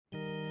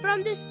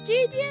From the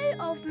studio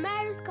of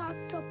Mary's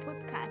Castle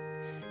Podcast,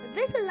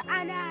 this is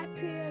Anna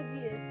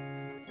Preview.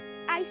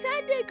 I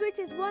send the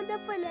greatest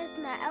wonderful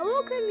listener. I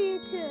welcome you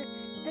to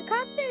the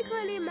Catholic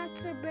Holy Mass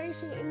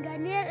celebration in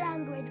Ghanaian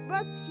language,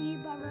 brought to you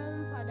by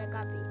Reverend Father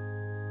Gabi.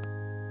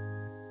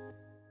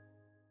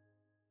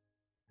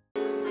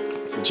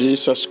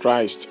 Jesus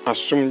Christ,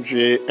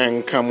 asumdwe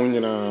enka mu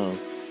nyina.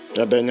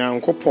 Yada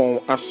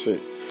Nyankopɔn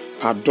ase.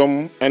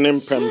 Adom ene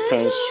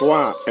mpempenso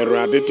a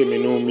Awurade de me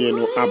no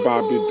mienu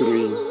aba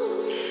abeduru.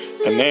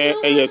 Ene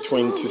eye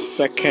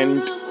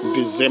 22nd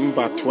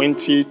December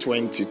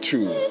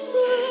 2022.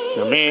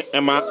 Na me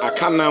ema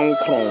akana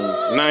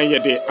nkron na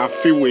yede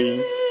afewei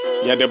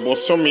yede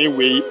bosomi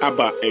wei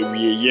aba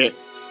awieye.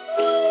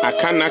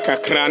 Akana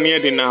kakra ne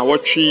yede na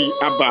awotwi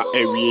aba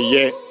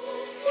awieye.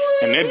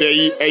 Ene de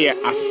yi eye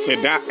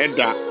aseda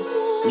eda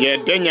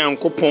yede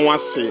Nyankopɔn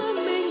ase.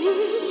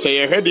 Se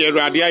ye hwede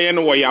Awurade aye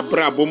no wo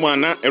yabra bomu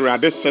ana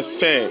Awurade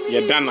sese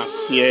ye da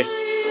nase.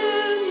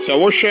 Se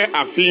wo hwe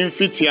afi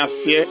mfiti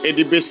ase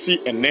edi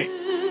besi ene.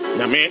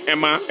 Na me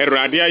ema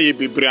Awurade aye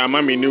bebre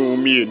ama me ne wo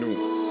mienu.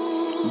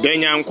 De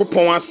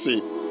Nyankopɔn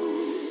ase.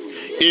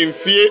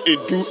 Emfie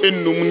edu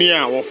enum ni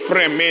a wo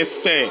frɛ me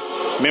se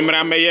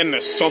memra meye ne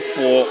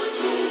sofo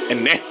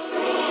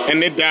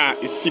ene da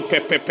esi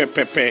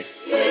pepepepepe.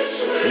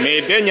 Me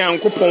de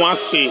Nyankopɔn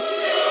ase.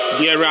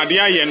 De Awurade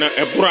aye no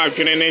ebro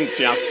adwene ne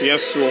ntiase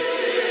so.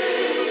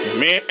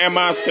 Me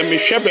ema se me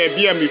hwe ba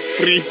bia me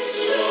firi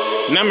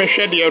na me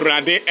hwe de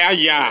Awurade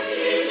aya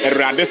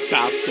Awurade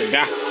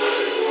saseda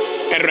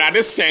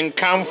Awurade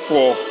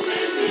senkanfo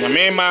na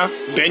me ma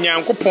de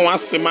Nyankopɔn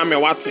ase ma me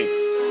wate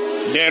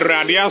de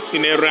Awurade ase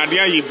na Awurade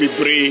aye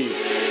bebre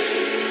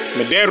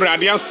me de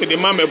Awurade ase de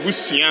ma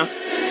mabusua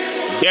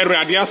de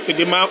Awurade ase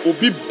de ma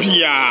obi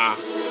bia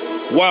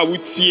wa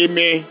wutie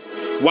me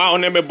wa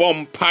one me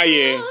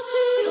bompaye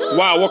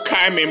wa wo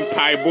kai me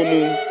mpai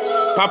bomu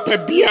papa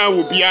bia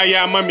wo bia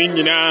ya ma me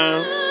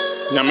nyina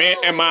na me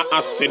ema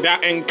aseda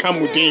enka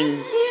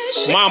mudin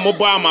ma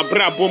mobo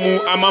amabra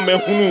bomu ama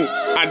mahunu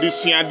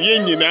adesuade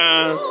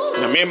nyina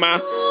na me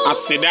ma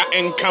aseda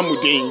enka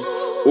mudin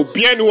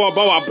obia ni wo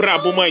ba wa bra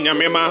bomu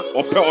anyamema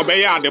ope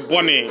obeya ade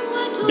bone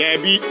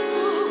dabi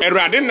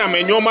Awurade na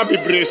manyoma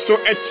bebre so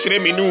ekire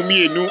me ne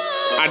umienu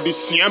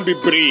adesua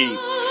bebre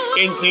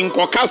enti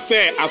nkoka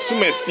se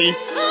asomasi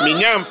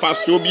menya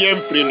mfaso bi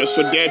amfiri no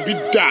so dabi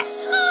da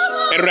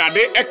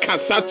Awurade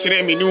ekasa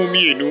kire me ne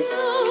umienu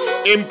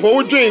empo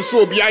odwen so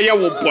obi aye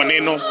wo bone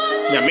no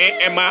nyame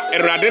ema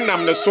Awurade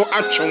nam ne so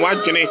atwe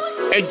wadwene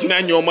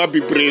agina nyoma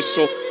bebre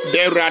so de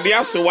Awurade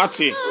ase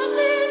wate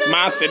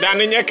ma aseda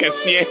ne nye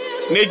kese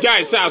ne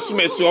gyae se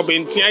asomasi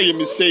obentia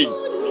yemisei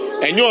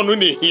enye onu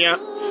ne hia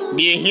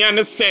de hia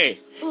ne se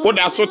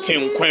oda so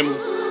tenkwam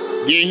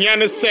de hia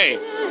ne se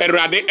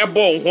Awurade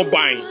ebo ho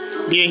ban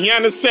de hia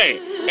ne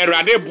se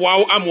Awurade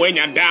boawo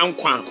amoanya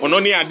dankwa ono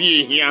ne ade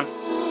hia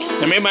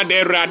na mema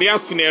de Awurade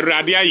ase na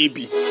Awurade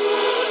ayebi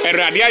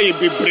Awurade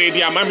ayebi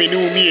bredi amame ne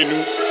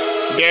umienu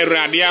de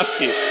Awurade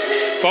ase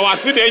fa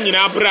wase de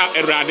nyina bra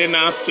Awurade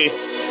na ase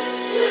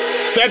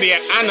se de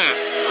ana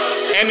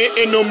ene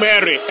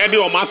enomere ede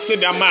o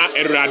maseda ma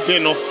Awurade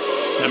no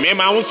na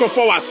mema wonso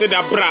fa wase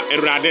da bra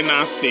Awurade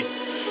na ase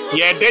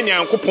ye de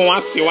Nyankopɔn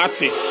ase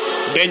wate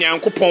de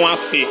Nyankopɔn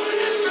ase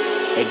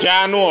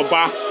eja no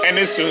oba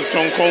ene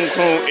sunson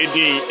konkron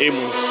edi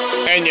emu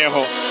enye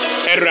ho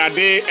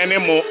Awurade ene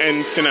mo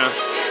entina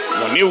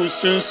bone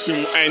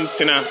usunsum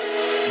entina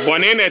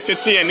bone na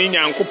tete ye ne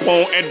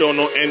Nyankopɔn edo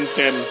no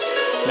entem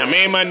na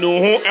mema no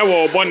ho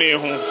ewo bone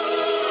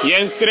ho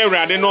yensere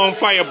Awurade no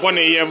mfa ye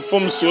bone ye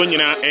mfom so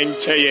nyina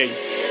enche ye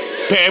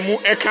pemu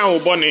eka wo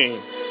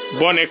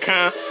bone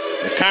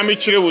ka me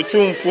kire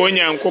wotumfo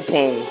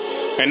Nyankopɔn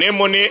ene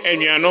mo ne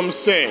anuanom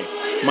se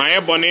ma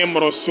ye bone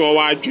mroso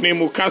wa adwene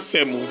mu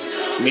kasemu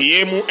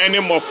meyemu ene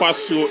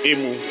mofaso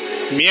emu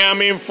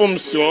miame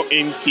mfomso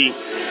enti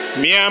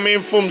miame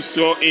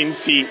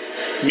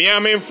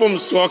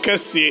mfomso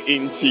kase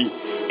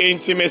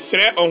enti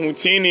mesre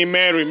ohutini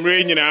Mary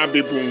mre nyina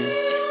bebum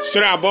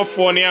sra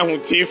abofo ne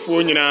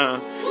ahotifo nyina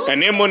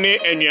ene mo ne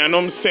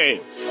anuanom se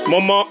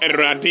momo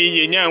Awurade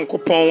ye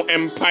Nyankopɔn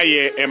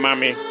empaye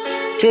emame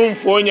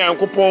tumfo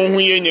Nyankopɔn hu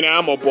ye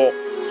nyina mobo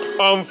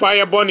onfa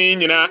ye bone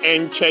nyina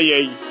enche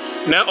ye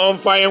na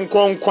onfa ye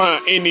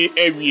nkonkwa eni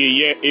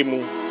awieye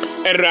emu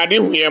Awurade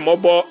hu ye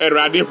mobo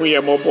Awurade hu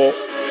ye mobo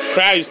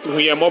Christ hu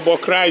ye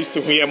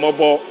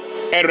mobo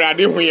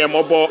Awurade hu ye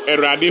mobo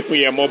Awurade hu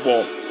ye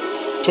mobo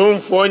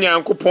tumfo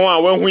Nyankopɔn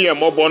a wahu ye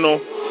mobo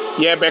no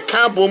ye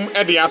beka bom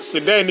ede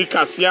aseda ni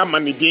kase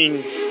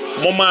amanedin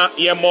moma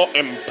ye mo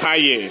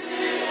empaye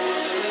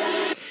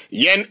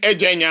yen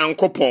eje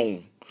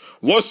Nyankopɔn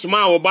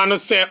wosuma oba no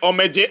se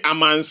omeje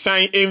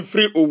amansan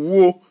emfiri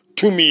owuo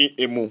tumi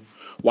emu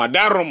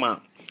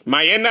wadaroma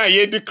maye na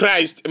ye di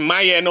Christ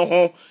maye no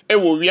ho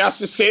ewo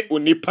wiase se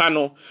onipa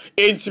no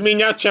entimi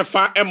nya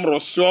chefa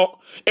emroso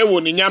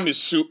ewo ni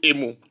nyamesu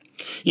emu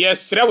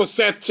yesre wo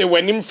se te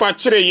wanim fa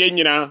kire ye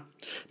nyina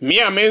me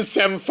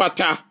amensem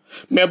fata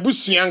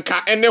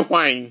mabusuanka ene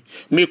hwan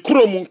me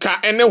kromunka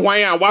ene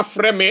hwan a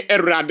wafrɛ me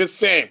Awurade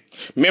sɛ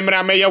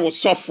memra mɛyɛ wo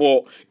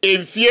sɔfo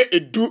emfie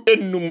edu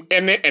enum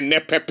ene ene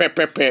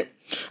pepepepe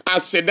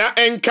aseda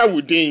enka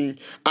wudin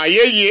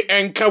ayeye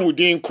enka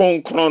wudin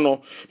konkron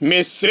no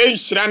mesre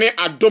nhyira ne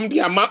adom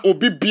de ama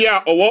obi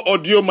bia owo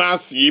audio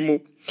maasi mu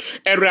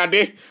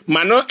Awurade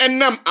mano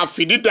enam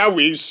afidida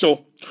we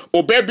so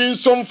obebi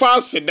nsomfa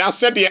aseda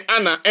sɛde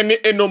ana ene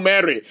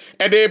enomere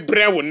ede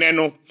brewo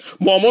neno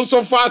momo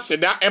nsomfa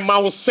aseda ema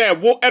wo sɛ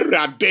wo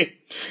Awurade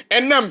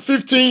enam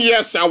 15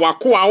 years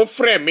awako a wo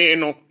frɛ me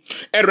no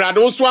Awurade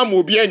wo so am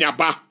obi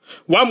anyaba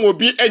wama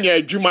obi anya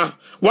adwuma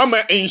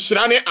wama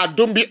enhyira ne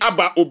adom bi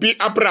aba obi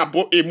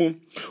abrabo emu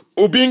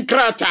obi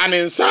nkrata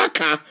ne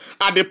nsaka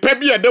adepa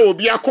bi eda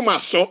obi akoma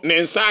so ne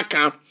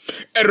nsaka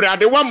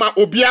Awurade wama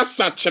obi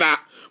asachra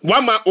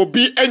wama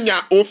obi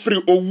enya ofri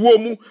owuo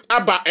mu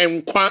aba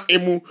enkwa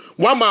emu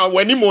wama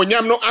wani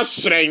monyam no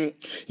ahyerɛn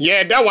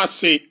yɛda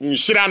wase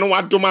nhyira no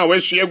wadom a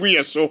wahwie gu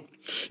yeso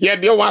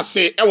yɛde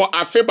wase ɛwɔ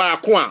afe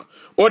baako a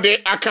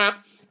ode aka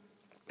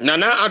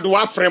Nana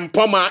Adwa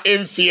frempoma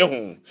emfie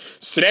ho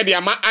sredi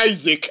ama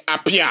Isaac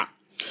apia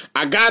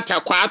Agatha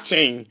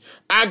kwaten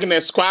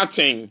Agnes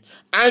kwaten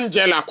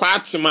Angela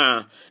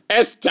kwatima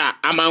Esther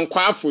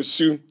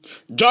amankwafosu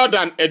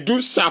Jordan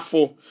edu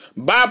safo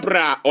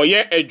Barbara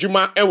oye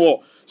adwuma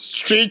ewo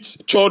street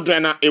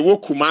children a ewo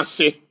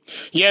Kumase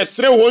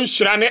yesre won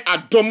hyira ne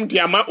adom de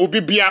ama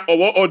obibia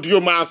owo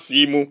audio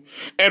maasi mu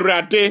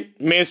Awurade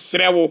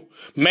mesrewo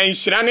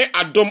menhyira ne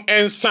adom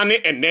ensane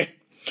ene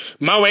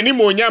ma wani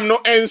monyam no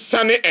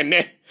ensane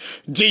ene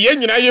gye ye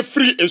nyina ye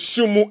free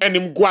esumu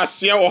enim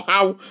guase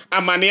ohaw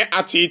amane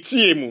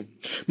atetie mu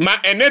ma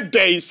ene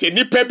dai se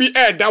nipa bi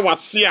eda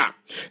wase a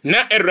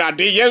na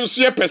Awurade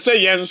yenso ye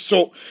pese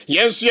yenso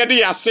ye de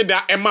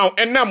yaseda ema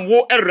enam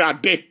wo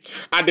Awurade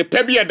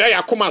adepa bi eda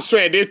yakoma so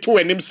ede to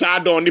anim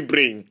saada oni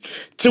brain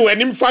ti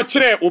wanim fa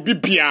kire obi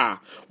bia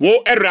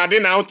wo Awurade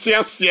na wote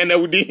ase na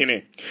wudi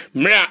hene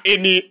mra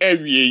eni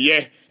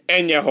awieye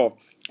enye ho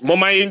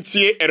moma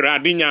yentie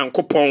Awurade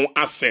Nyankopɔn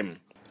asem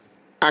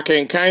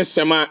akenkan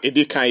sema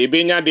edikan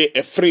ebenya de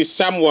efri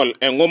Samuel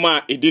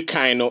engoma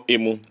edikan no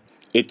emu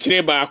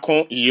etire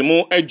baako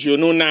yimu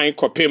aduonu 9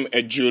 kopem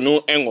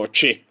aduonu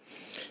enwotwe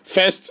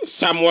 1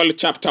 Samuel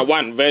chapter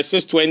 1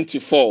 verses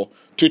 24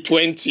 to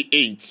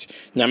 28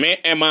 nyame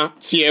ema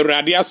tie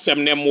Awurade asem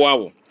ne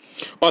moawo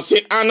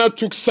ose Anna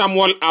took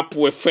Samuel up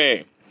with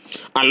her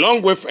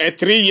along with a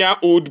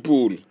 3-year-old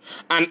bull,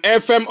 an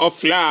ephah of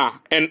flour,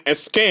 and a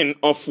skin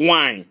of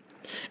wine.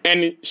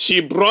 And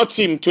she brought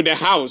him to the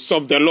house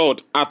of the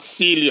Lord at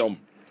Silium.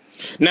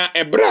 Na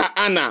ebra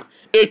Anna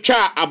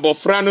etwa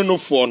abofra no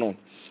nofo no.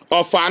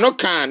 Ofa no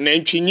kan na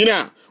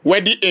ntwinyina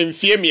wadi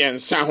emfie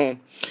miensa ho.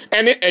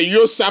 Ene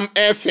eyosam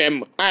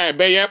FM a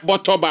ebeye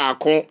botto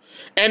baako.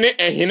 Ene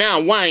ehina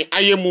wine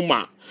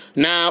ayemuma.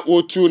 Na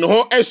otu no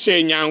ho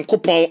ehye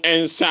Nyankopɔn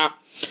ensa.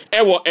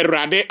 Ewo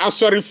Awurade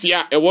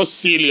asorifia ewo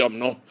Silium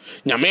no.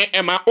 Nyame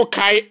ema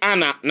okai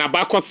Anna na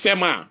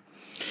bakosema.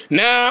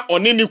 Na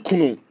onini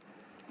kunu.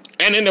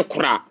 Ene ne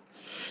kura.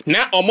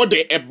 Na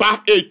omode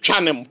eba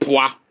etwa ne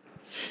mpoa.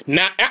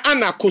 Na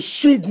Anna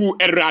kosungu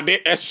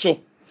Awurade eso.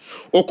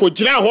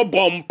 Okojira ho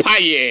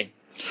bompaye.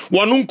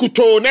 Wonu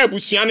nkuto na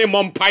abusua ne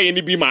mompaye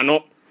ni bi ma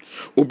no.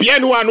 Obia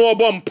ne wa no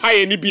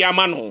obompaye ni bi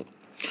ama no.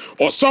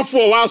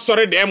 Osofo wa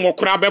sori de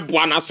mokura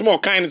beboa na asem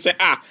okan se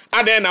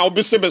ade na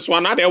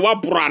obisebeswa na de wa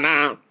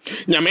brana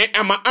nyame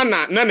ema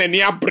Anna na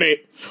nani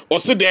abre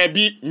ose de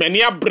bi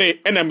mani abre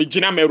na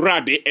megina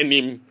Awurade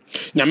anim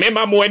nyame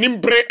ma mo anim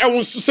bre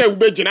ewunsu se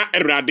ubegina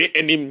Awurade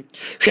anim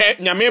hwe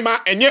nyame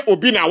ma enye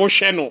obi na wo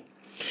hwe no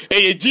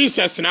eye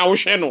Jesus na wo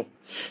hwe no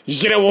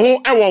jire wo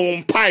ho ewo wo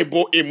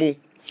mpaibo emu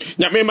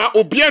nyame ma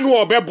obia no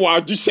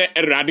obeboa di se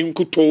Awurade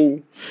nkuto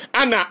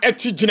Anna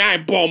eti gina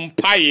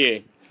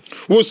bompaye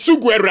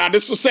wosugu Awurade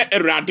so se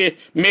Awurade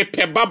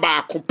mepe baba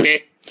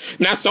akope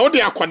na sa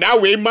odi akwada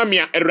we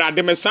mamia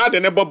Awurade mesade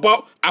ne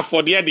bobo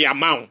afode de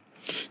amawo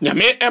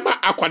nyame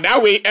ema akwada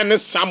we ene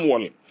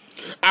Samuel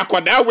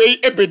akwada we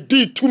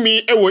ebedi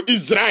tumi ewo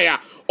Israel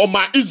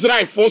oma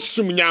Israel fo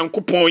sum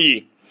Nyankopɔn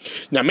yi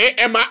nyame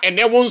ema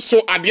ene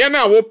wonso ade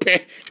na wo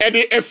pe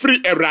ede efri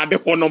Awurade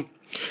honom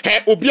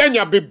he obi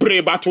anya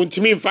bebre bato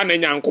ntimi mfa na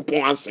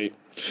Nyankopɔn ase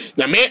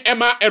nyame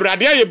ema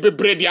Awurade aye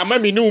bebre de ama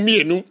me ne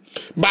umienu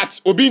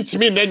but obi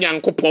ntimi na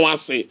Nyankopɔn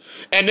ase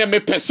ene me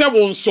pese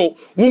wonso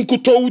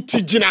wonkuto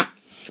utigina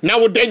na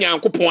wo de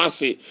Nyankopɔn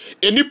ase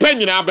enipa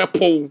nyina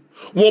bepo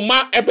wo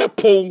ma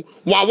ebepo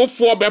wo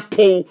awofo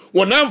bepo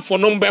wo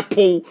namfonom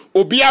bepo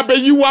obi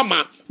abeyiwa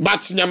ma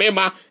but nyame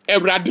ma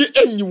Awurade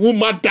enyiwu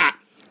ma da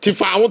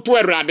tifa ahoto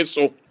Awurade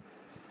so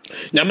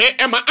nyame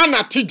ema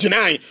anati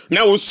ginai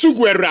na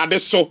osugu Awurade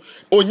so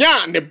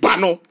onya ne ba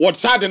no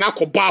wotsade na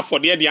koba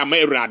afode de ama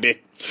Awurade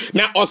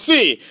na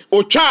ose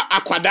otwa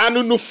akwada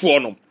no nufuo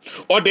no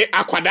ode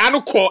akwada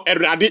no ko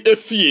Awurade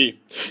efie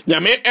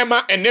nyame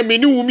ema enemi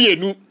ni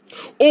wumienu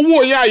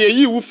owo ya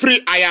yeyi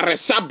wufri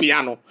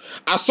ayaresabia no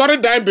asore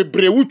dan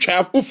bebre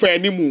wutwa ufa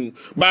animu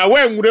ba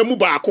wa nwura mu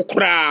ba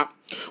akokora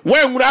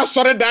Wenwura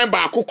sore dan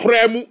ba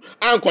akokora mu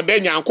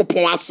ankode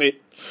Nyankopon ase.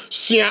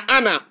 Sua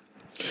Ana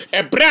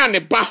ebra ne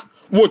ba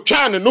wo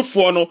twa ne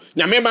nofo no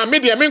nyame ma me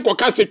de me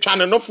nkoka se twa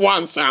ne nofo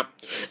ansa.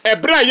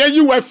 Ebra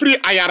yayi wa free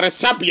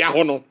ayaresabia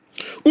ho no.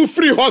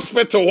 Ufree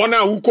hospital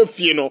wana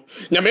ukofie no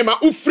nyame ma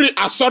ufree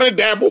asore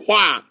dem ho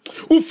a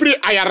ufree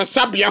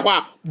ayaresabia ho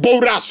a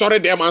bowra asore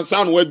dem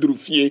ansa no waduru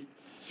fie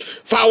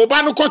fa wo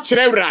ba no ko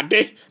kire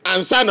Awurade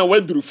ansa na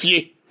waduru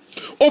fie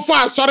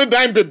ofa asore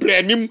dan bebre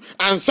anim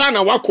ansa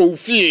na wakɔ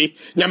fie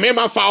nyame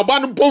ma fa wo ba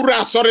no bowra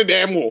asore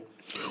dem ho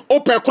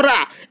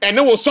opekora ene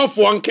wo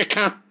sofo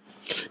nkeka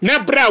na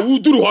bra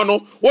wuduru ho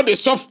no wo de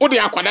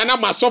akwada na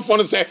ma sofo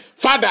no se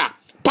father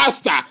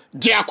pastor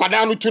de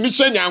akwada no tuni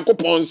hye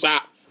Nyankopon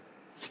sa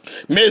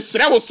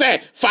mesre wo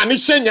se fa ne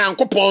hye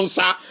Nyankopon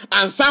sa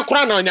ansa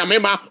kora na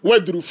nyamema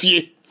waduru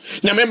fie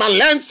nyamema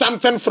learn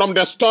something from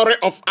the story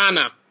of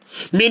Anna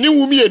meni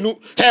wumienu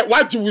he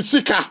wati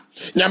wusika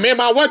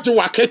nyamema wati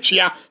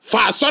waketwia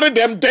fa asore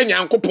dem de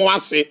Nyankopon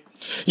ase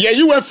ye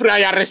yi wafira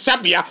ya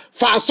resabia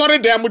fa asore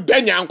dem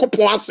de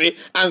Nyankopon ase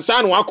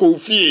ansa na wakɔ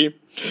fie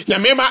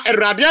nyamema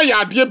Awurade ya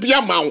ade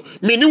bia mawo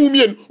meni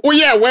wumienu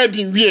oye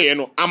wedding wie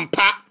no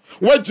ampa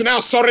wagina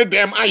asore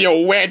dem aye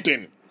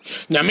wedding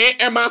nyame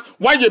ema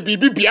waye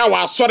bibi bia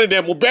wa asore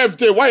dem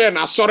birthday waye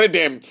na asore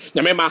dem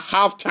nyame ma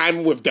have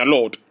time with the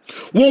Lord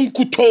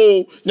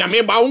wonkuto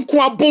nyame ma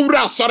wonko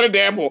abowra asore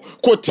dem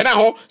ko tena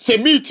ho se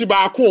meet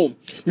ba ko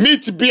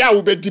meet bia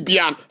wo bedi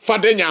bia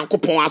fada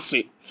Nyankopon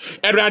ase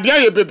Awurade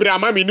aye bebre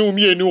ama me no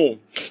mienu o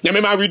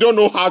nyame ma we don't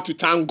know how to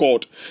thank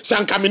God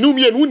sanka me no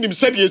mienu nim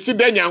se de esi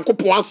da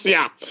Nyankopon ase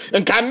a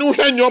nka no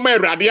hwe nyoma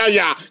Awurade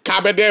aye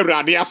ka bede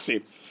Awurade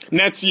ase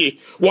netie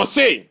wo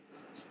say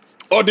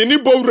odeni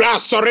bowra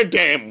asore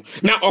dem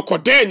na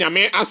okode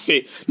nyame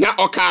ase na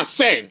oka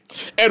se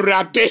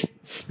Awurade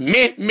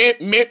me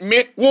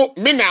wo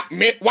me na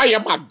me waye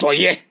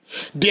madoye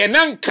de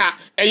nanka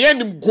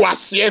eyenim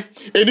guase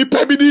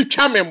enipa bi di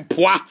twa me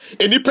mpoa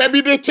enipa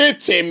bi di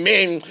tete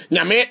men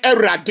nyame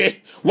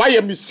Awurade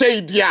waye mi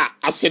seidi a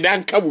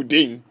asedanka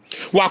wudin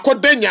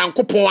wakode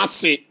Nyankopon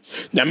ase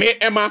nyame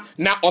ema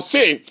na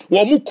ose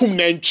wo mukum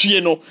na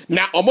ntwie no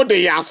na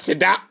omode ya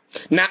aseda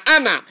na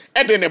Ana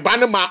ede ne ba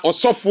ne ma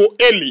osofo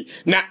Eli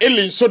na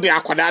Eli nso de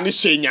akwada ne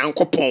hye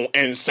Nyankopon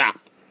ensa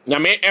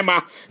nyame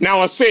ema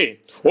na o say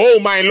oh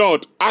my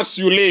Lord as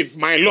you live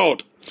my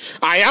Lord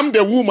I am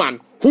the woman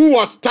who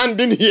was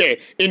standing here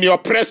in your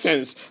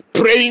presence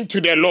praying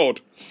to the Lord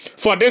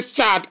for this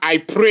child I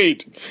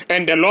prayed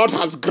and the Lord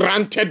has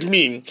granted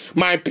me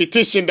my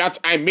petition that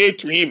I made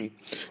to him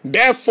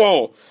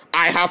therefore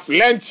I have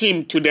lent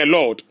him to the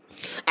Lord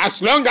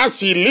as long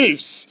as he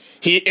lives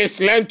he is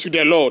lent to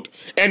the Lord,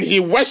 and he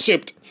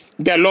worshipped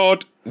the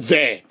Lord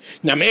there.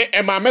 Nyame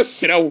ema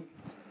mesrew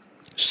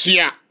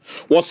sia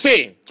wo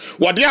say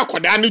wode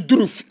akoda ne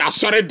duru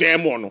asore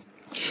dem no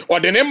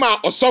ode ne ma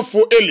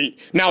osofo Eli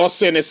na wo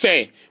say ne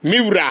say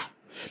miwura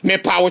me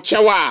pa wo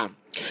chewa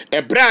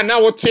ebra na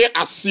wote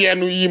ase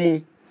no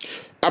yimu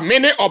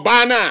amene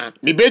oba na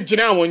me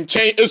begina wo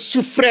nchen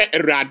esufre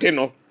Awurade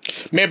no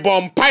me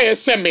bompa ye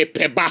se me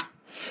peba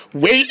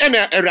wei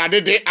ena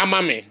Awurade de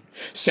amame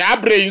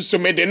Sabre inso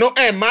mede no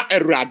ema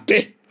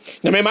Awurade.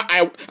 Nyamema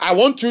I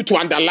want you to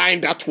underline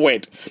that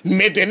word.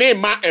 Mede ne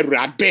ma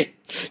Awurade.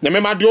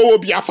 Nyamema de owo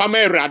bia fama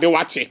Awurade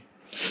wate.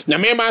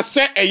 Nyamema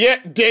se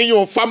eye den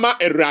yo fama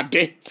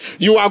Awurade.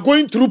 You are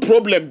going through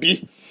problem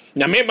bi.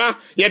 Nyamema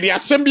ye de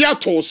asem bi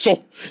ato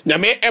so.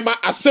 Nyame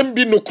ema asem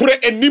bi nokure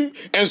enim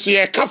enso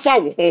ye kafa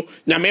wo ho.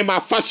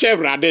 Nyamema fa hye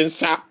Awurade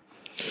nsa.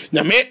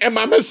 Nyame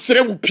ema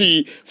mesre wo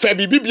pi fa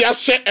bibibia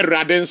hye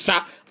Awurade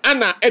nsa.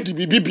 Ana edi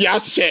bibibia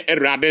hye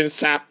Awurade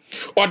nsa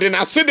ode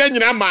na sede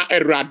nyina ma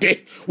Awurade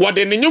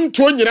wode ne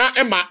nyumto nyina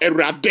ema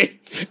Awurade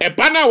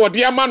eba na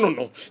wode ama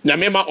no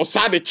nyame ma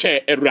osade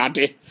che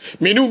Awurade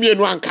menu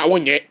mienu anka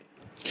wonye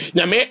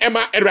nyame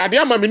ema Awurade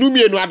ama menu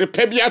mienu ade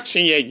pa bia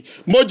kyenye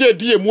moje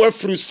die mu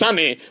afuru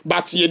sane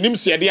but yenim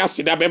se de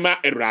aseda bema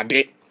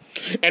Awurade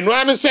eno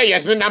anu se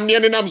yes ne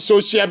nam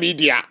social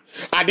media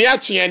ade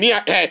achiani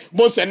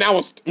mo se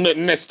na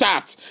ne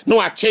start no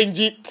a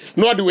change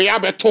no the way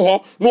abeto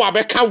ho no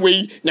abeka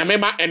wei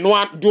nyamema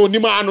eno do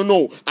onima anu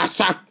no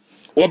asa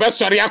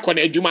obesori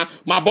akona adwuma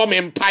mabọ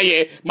me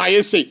mpaye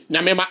mayese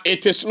nyamema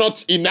it is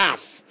not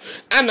enough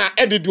ana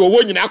edidu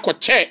owo nyina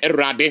akọche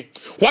Awurade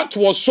what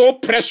was so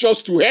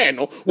precious to her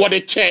no what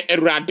the che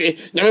Awurade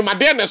nyamema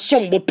de na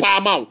sombo pa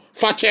ma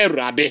fa che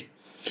Awurade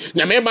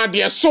nyamema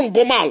de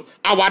sombo ma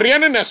aware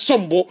ne na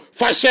sombo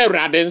fa che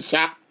Awurade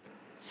nsa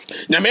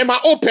nyamema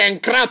open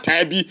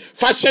krata bi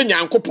fa hye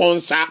Nyankopon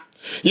nsa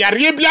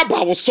yare bi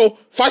aba wo so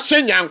fa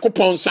hye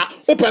Nyankopon nsa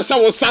opese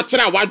wo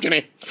sachira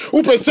wadwene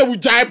opese wo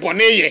jai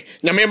bone ye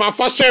nyamema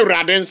fa hye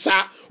Awurade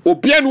nsa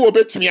obia no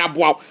obetimi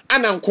aboa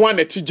ananko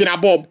ana tigina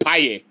bo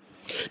mpaye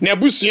na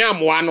abusua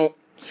amoa no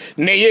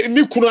na ye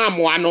ni kunu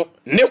amoa no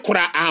ne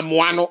kura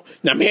amoa no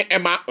nyame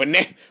ema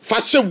one fa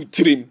hye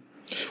wutirim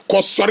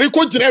ko sori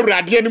ko gina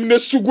Awurade anim na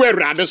sugu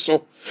Awurade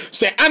so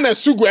se ana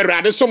sugu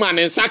Awurade so ma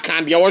ne nsa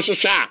kan de wo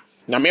hwehwe a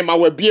nyame ma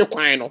wabie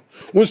kwan no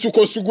wonsu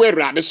ko sugu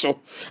Awurade so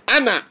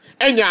ana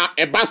enya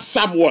eba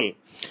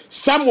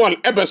Samuel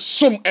ebe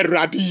som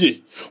Awurade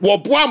ye wo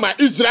boa ma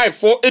Israel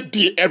fo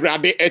edi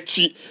Awurade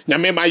echi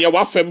nyame ma ye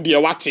wafam de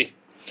wate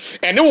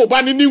ene wo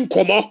ba ne ni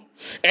nkomo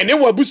ene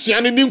wo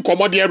abusua ne ni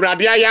nkomo de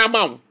Awurade aya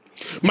ma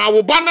ma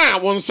wo ba na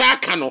wo nsa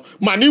aka no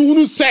ma ne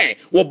hunu se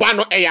wo ba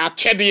no eya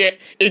akyede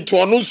enti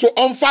ono nso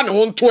onfa ne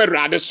ho nto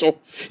Awurade so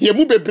ye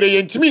mu bebre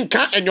ye ntimi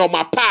nka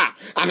enyoma pa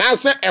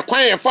anase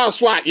ekwan ye fa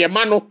so a ye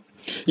ma no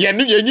ye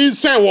nyin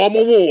se wo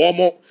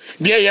mo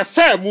de ye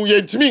fa mu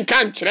ye ntimi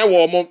nka nkyere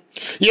wo mo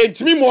ye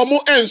ntimi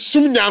mo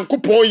ensum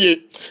Nyankopon ye.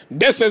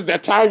 This is the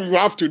time you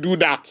have to do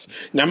that.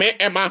 Nyame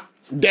ema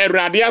de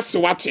Awurade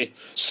asewate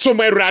som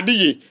Awurade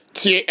ye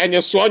tie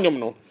enye so onyom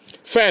no.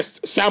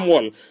 1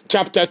 Samuel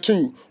chapter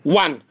 2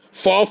 1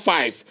 4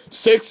 5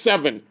 6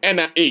 7 and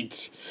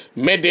 8.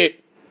 Mede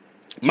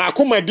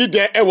makoma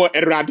dide ewo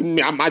Awurade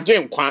amaje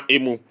nkwa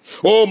emu.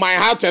 Oh, my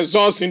heart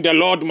exalts in the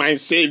Lord my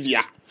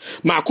Savior.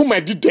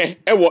 Makoma dide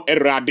ewo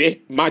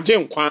Awurade maje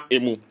nkwa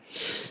emu.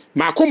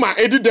 Makoma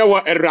edide wo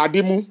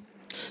Awurade mu.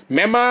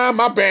 Mema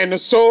ma ben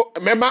so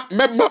mema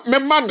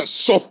no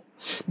so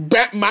be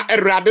ma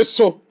Awurade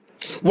so.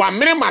 Wa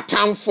mere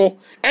matamfo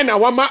ena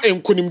wama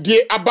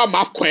enkunimdie aba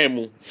mafkwan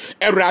mu.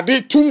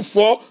 Awurade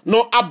tumfo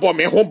no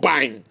abome ho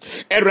ban.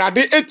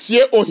 Awurade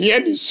etie ohia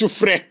ni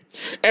sufre.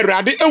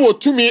 Awurade ewo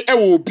tumi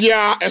ewo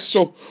bia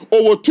eso.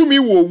 Owo tumi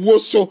wo wo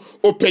so.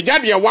 Opegya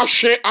de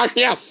wahwe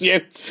ahwe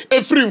ase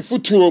efiri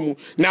mfutuo mu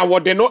na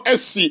wode no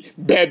asi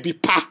baabi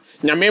pa.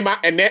 Nyamema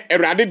ene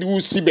Awurade de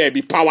usi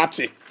baabi pa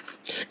wate.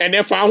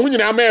 Ene fa ho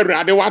nyina ma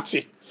Awurade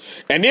wate.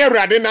 Ene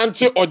Awurade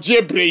nante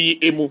oje breyi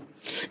emu.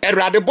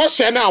 Awurade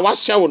boshe na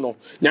wahye no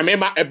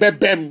nyamema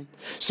ebebem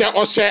se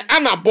ohye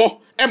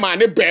anabo ema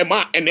ne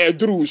bema ene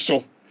aduru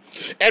so.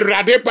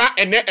 Awurade ba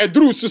ene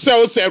aduru so se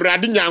o se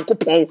Awurade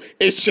Nyankopon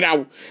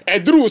ehirawo.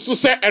 Aduru so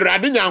se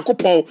Awurade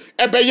Nyankopon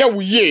ebeye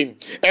wuye.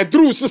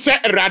 Aduru so se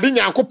Awurade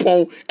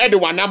Nyankopon ede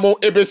wanamo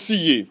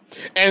ebesiye.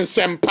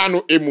 Ensempa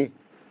no emu.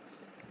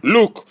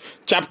 Luke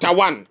chapter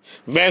 1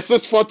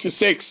 verses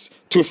 46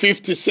 to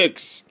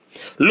 56.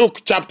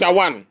 Luke chapter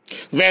 1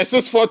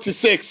 verses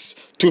 46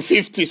 to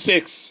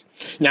 56.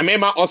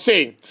 Nyamema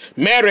ose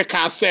Mary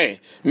ka se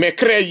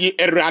mekra yi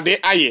Awurade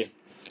aye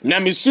na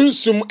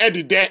misunsum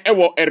edide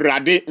ewo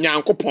Awurade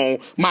Nyankopon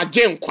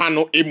magye nkwa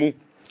no emu.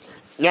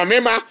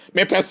 Nyamema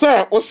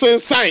mepese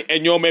osensan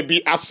enyoma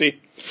bi ase.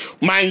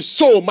 My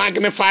soul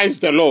magnifies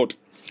the Lord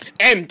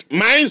and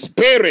my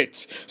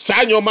spirit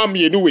sa nyoma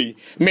mienu we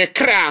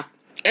mekra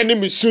ene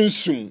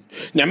misunsum.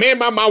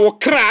 Nyamema ma wo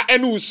kra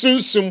ene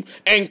usunsum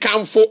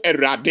enkamfo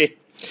Awurade.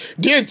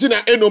 Die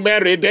ntina eno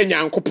mere de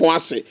Nyankopon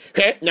ase.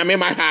 Hwe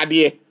nyamema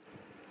haade.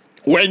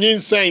 Wanyin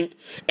sen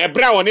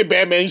ebra woni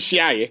be ma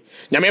nhyiaye.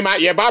 Nyamema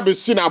ye ba be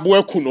si na abo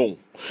akuno.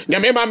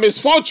 Nyamema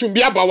misfortune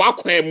bi aba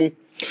wakwan mu.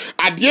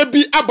 Ade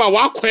bi aba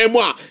wakwan mu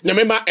a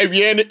nyamema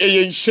awie no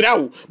eye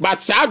nhirawo.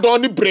 But sa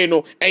don ni bre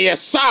no eye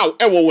saw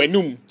ewo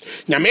wanum.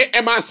 Nyame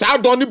ema sa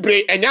don ni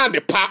bre enya de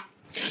pa.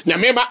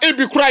 Nyamema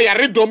ebi kura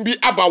yare dombi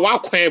aba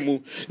wakwan mu.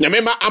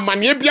 Nyamema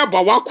amane bi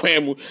aba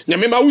wakwan mu.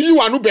 Nyamema uyi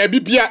wanu baabi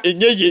bia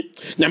enyeye.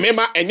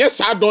 Nyamema enye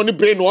saa don ni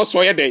brain no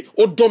so ye dey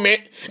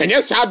odome.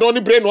 Enye saa don ni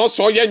brain no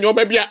so ye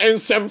nyoma bia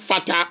ensem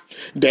fata.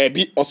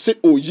 Daabi ose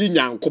oyi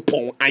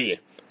Nyankopon aye.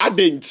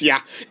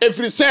 Adentia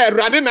every say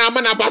Awurade na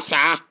ama na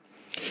basa.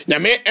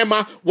 Nyame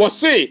ema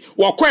wose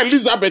wokọ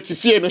Elizabeth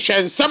fie no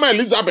hwe nsem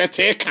Elizabeth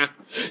eka.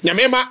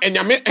 Nyamema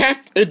enyame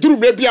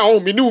edurumre bia o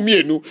meni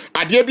umienu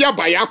ade bia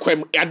ba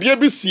yakwam ade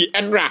bi si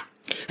enra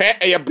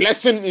a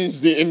blessing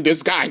is in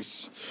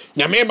disguise.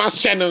 Nyamema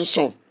hye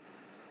nso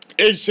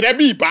ehire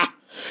bi ba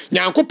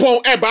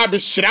Nyankopon eba be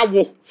hira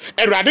wo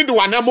Awurade de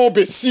wanamo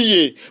be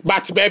sie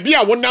but baby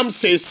a wonam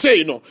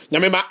sesei no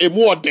nyamema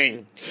emu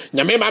oden.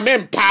 Nyamema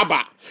mempa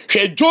ba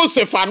hwe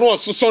Joseph ano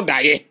ososo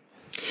daye.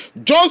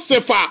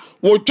 Joseph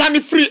wo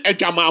twane free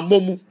adwama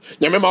momu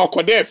nyamema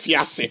okode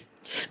afiase.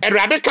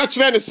 Awurade ka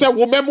kire ne se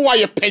wo memwa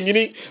ye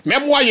panyini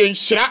memwa ye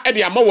nhira e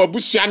de ama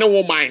wabusua ne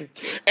wo man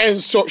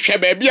enso hwe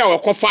baabi a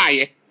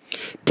wakofaaye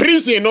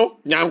prison no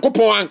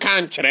Nyankopon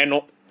anka nkire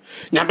no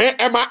nyame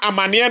ema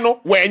amane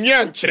no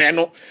wanya nkire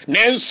no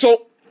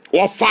nenso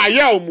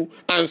wofaaye omu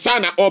ansa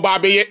na oba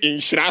beye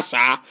nhira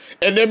saa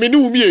enemini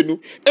umienu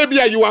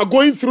ebia you are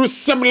going through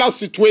similar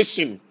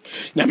situation.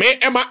 Nyame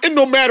ema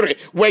enomere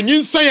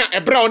wanyinsan ya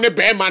ebra one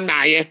beema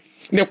naaye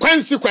ne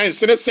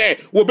consequence ne se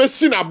wo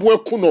besi na bo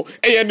akuno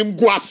eyenim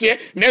guase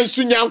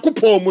nanso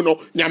Nyankopon mu no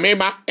nyame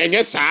ma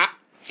enye saa.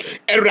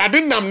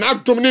 Awurade nam na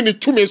dom ne ne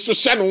tumi so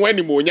hye no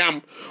wani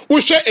monyam wo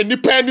hwe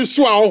enipa ni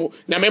so a ho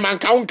nyame ma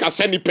nka wo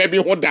nkasa nipa bi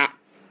ho da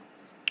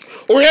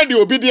o he de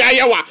obi de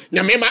ayewa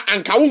nyame ma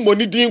anka wo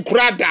moni din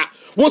kurada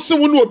wo se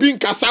wo no obi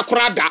nkasa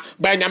kurada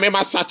ba nyame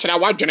ma sachira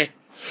wadwene.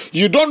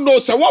 You don't know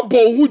se wo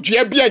bo hu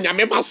dua bia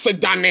nyame ma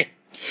sedane.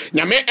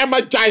 Nyame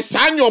ema jai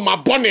sanyo ma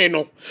bone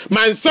no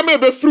mansem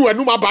ebe firi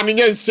wanum aba no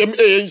nyansem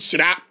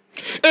nhira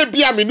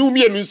ebia menum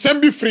ye nsem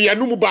bi firi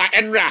yanum ba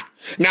enra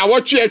na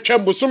wotwe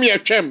atwam bosom ye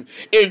atwam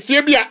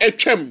emfie bia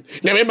atwam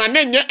nyame ma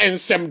nenye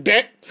ensem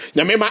de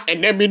nyame ma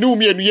ene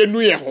menum ye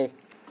nu ye ho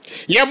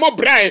ye mo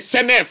bra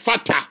se na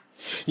fata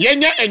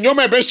yenye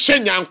enyoma be hye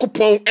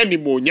Nyankopon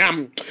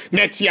animonyam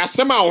na ti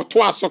asem a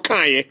oto aso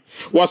kae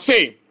wo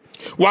say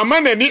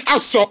wamanani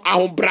aso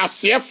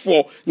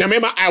ahobrasefo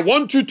nyamema I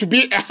want you to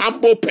be a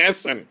humble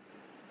person.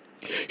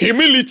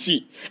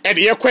 Humility e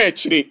de yekwa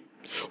akire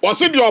wo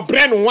say de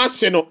obre no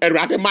wase no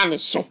Awurade ma ne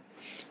so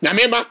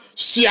nyamema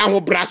si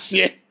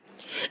ahobrase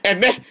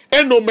ene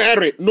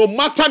enomere no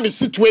matter the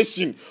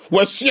situation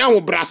wasi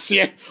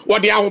ahobrase wo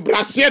de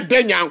ahobrase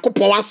de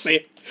Nyankopon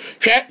ase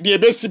hwe de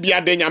ebesi bia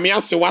de nyame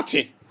ase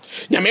wate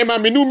nyamema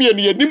menum ye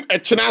yenim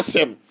ekina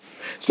asem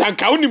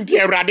sanka onim de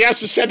Awurade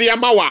ahye de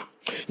yamawa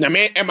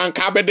nyame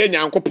emanka abede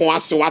Nyankopon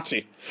ase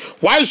wate.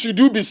 Why should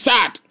you be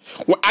sad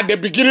at the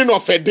beginning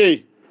of a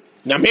day?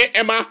 Nyame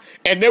ema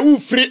ene wu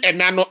free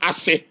enano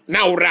ase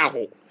na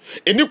uraho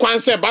eni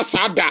kwanse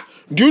basada.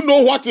 Do you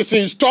know what is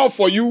in store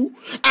for you?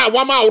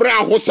 Wama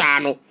uraho sa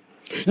no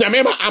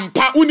nyame ma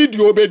ampa uni di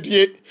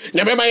obedie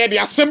nyame ma ye de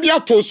asem bia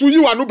tosu yi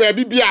wanu ba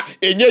bibia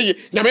enyeyi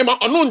nyame ma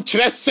ono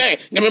nkyere se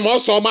nyame ma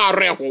oso ma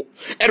areho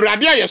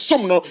Awurade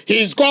ayesom no.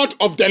 He is God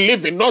of the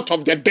living, not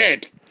of the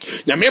dead.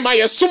 Nyame ma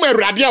yesom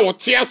Awurade a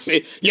wote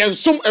ase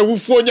yensom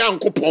awufuo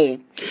Nyankopon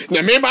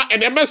nyame ma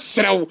eneme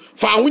serew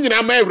fa ho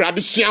nyina ma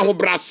Awurade sua ho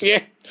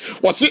brase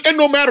wo se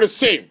enomere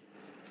se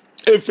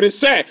efri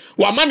se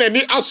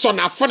wamanani aso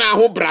na fana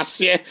ho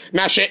brase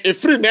na hwe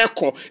efri na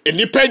ekọ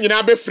enipa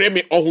nyina be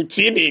frame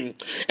ohutini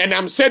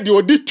enam said the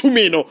odi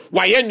tumi no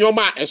waye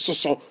nyoma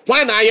esoso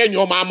wan na aye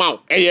nyoma ama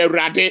eye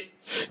Awurade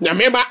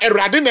nyame ma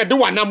Awurade na de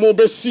wanamo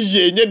be si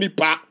ye nye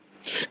nipa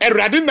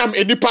Awurade nam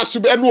enipa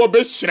so be no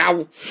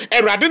obehirawo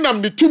Awurade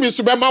nam ne tumi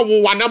so be ma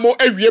wo wanamo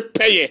awie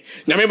peye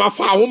nyame ma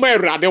fa ho ma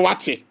Awurade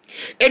wate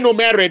eno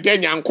mere de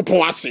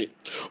Nyankopon ase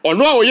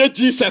ono a oye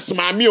Jesus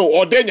maami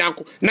o de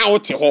Nyanko na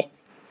wote ho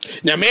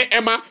nyame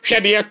ema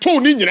hwede ye to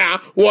ni nyina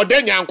wo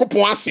de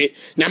Nyankopon ase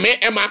nyame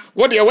ema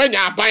wo de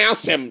wanya aban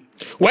asem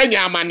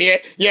wanya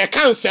amane ye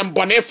kansem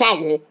bone fa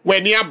ho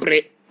wani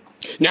abre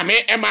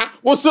nyame ema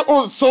wo se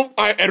onso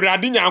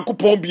Awurade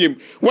Nyankopon biem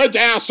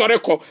wagya asore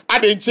ko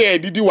adenti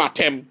edidi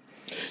watem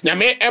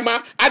nyame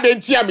ema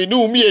adenti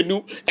amenu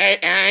mienu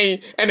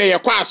ene ye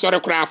kwa asore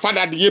kra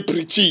fada de ye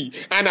preachi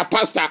ana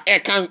pastor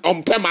kan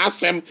ompema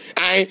asem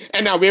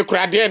ena we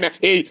kra de na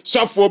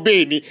sofo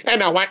beni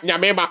ena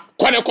nyame ema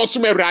kone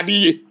kosum Awurade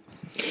ye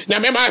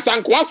nyame ma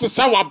sanko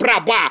asesa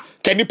wabrabo a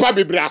kanipa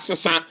bebre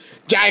asesa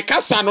jai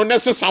kasa no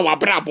nesesa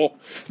wabrabo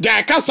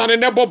jai kasa no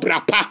nebo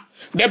brapa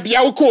de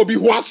bia wo ko obi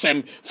ho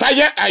asem fa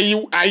ye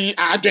ayi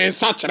adwen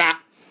sachra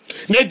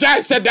ne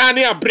jai se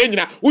dane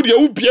abranyina wo de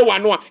wo bie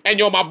wano a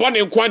enyoma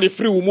bone nko an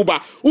free wo mu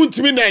ba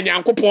untimi na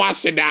Nyankopon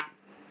aseda.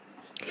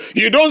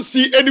 You don't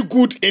see any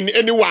good in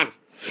anyone.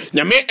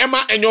 Nyame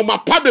ema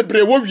enyoma pa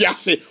bebre wo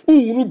wiase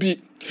unhunu bi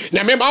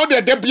nyame ma wo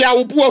de bia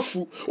wo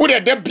buafu wo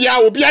de bia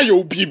obi aye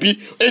obibi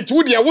enti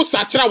wo de wo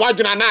sachra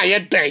wadwena na aye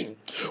den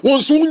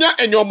wonsunya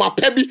enyoma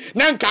pa bi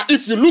na nka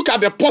if you look at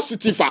the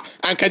positive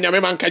anka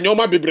nyame ma nka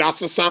nyoma bebre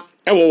asesa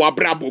ewo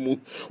wabrabo mu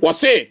wo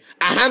say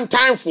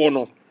ahantan fo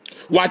no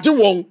waje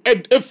won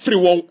efri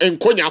won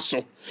enkonya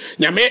so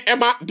nyame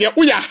ema de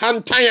uya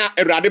hantan a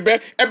Awurade be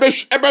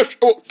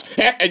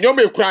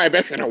enyoma ekura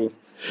ebe hwere wo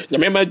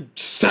nyame ma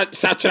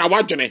sachra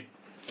wadwene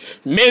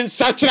men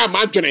sachra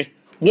madwene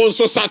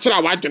wonso sachra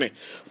wadwene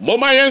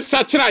moma yen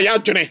sachra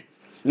yadwene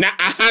na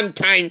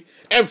ahantan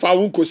emfa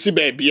wonkosi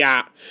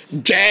baabia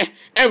dwe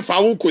emfa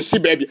wonkosi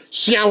baabia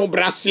sua ho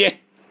brase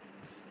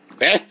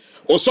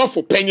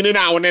osofo panyini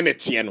na wone ne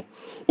tie no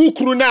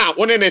ukuru na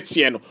wone ne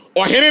tie no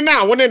ohere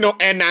na wone no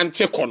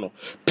enante kono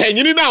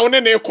panyini na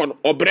wone ne kono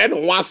obre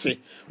no wase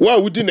wa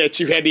wudi na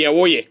chihwede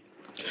woye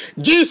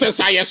Jesus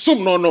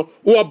ayesom no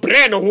wo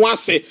bre no ho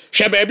ase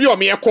hwe baabia o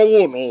me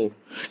yekowo no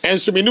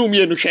enso me ne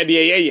umienu hwede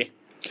yeye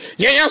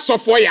yeye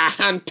sofo ya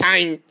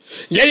hantan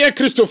yeye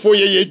Kristofo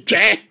yeye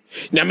dwe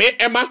nyame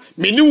ema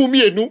meni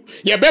umienu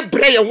ye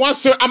bebre ye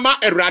wase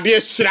ama Awurade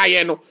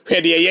asiraye no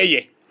hwede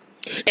yeye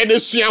ene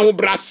sua ho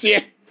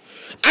brase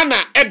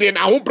ana ede na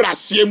ho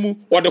brase mu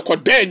wode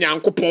koda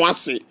Nyankopon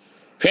ase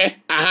hwe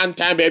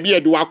ahantan baabia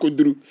de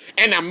wakoduru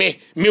ena me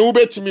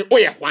wubetimi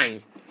oye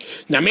hwan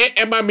nyame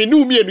ema meni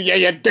umienu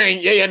yeye den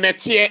yeye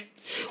netie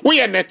wo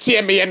ye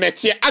netie me ye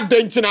netie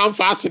adanti na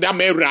amfa ase da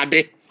ma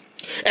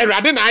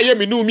Awurade na aye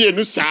menu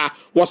mienu sa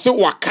wo se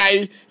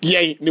wakai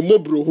yen ne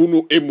mobrohu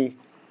no emu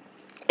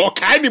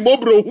okai ne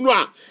mobrohu no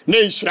a na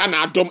nhira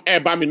na adom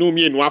eba menu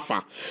mienu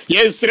afa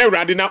yen sire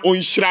Awurade na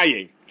onhira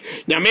yen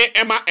nyame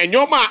ema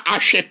enyoma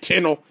ahwete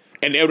no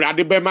ene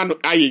Awurade be ma no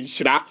aye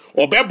nhira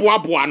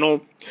obeboaboa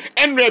no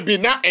enre bi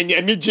na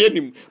enye nigye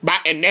nim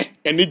ba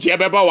enigye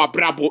beba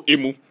wabrabo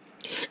emu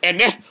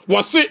ene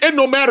wo se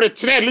enomere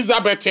tre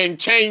Elizabeth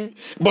enchen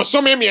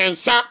bosome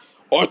miensa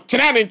o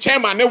trane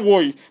nchema ne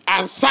woi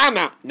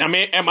ansana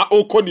nyame ema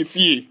okoni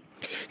fie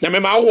nyame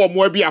ma wo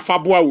mo abi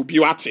afabo a obi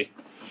wate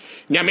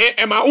nyame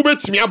ema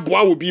ubetimi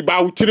aboa obi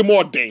ba utiri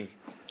mo den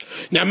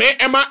nyame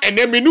ema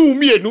enemi nu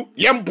umienu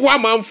yemboa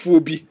manfo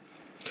obi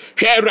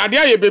hwe Awurade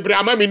aye bebre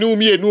ama me nu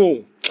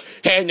umienu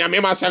he nyame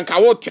ma sanka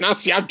wo tena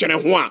se adwene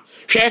ho a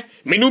hwe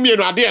me nu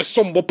umienu ade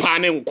esombo pa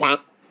ne nkwa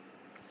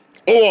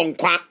o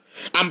nkwa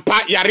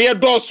ampa yare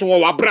dɔɔso wɔ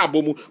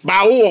wabrabɔ mu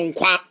ba wo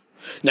nkwa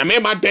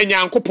nyame ma da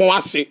Nyankopɔn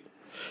ase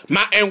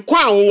ma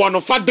enkwa a wo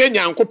no fa da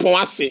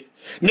Nyankopɔn ase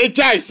ne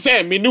gyae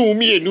sɛ me ne wo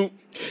mienu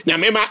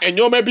nyame ma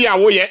enyoma bi a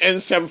wo ye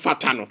ensem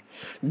fata no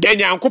da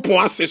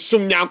Nyankopɔn ase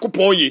sum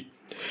Nyankopɔn ye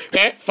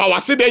fa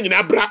wase da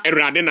nyina bra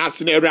Awurade na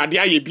ase na Awurade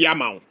aye bi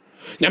ama wo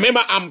nyame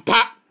ma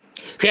ampa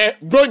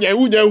bronya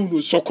wunya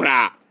hunu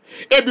sokra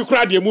ebi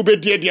kura de mu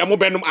bedie de mo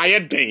benum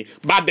ayeden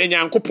ba da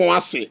Nyankopɔn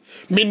ase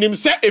minim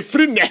sɛ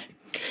efri ne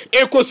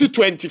ekosi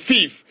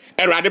 25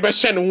 Awurade be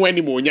hye ne ho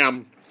ani mo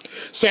onyam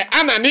sɛ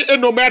ana ne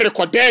enome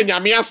rekoda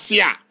nyame ase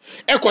a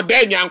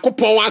ekoda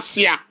Nyankopɔn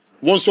ase a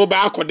won so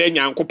ba akoda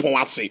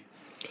Nyankopɔn ase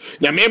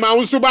nyame ma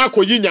won so ba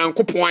akoyi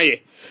Nyankopɔn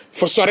aye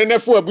fo sore ne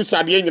fo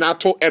abusade nyina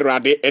to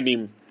Awurade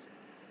anim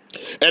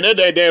ene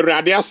de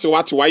Awurade ase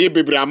wate waye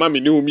bebre ama me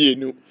ne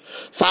umienu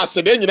fa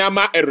ase de nyina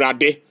ma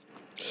Awurade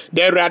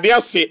de Awurade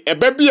ase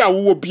eba bia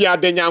wo bia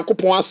de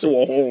Nyankopɔn ase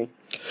wo ho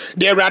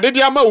de Awurade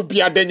de ama wo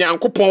bia de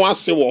Nyankopɔn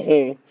ase wo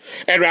ho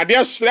Awurade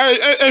asra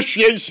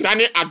ehwie nhira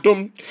ne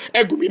adom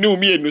agumi ne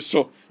umienu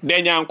so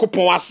de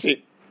Nyankopɔn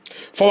ase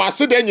fa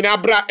wase de nyina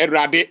bra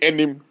Awurade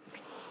anim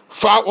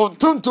fa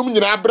ontuntum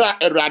nyina bra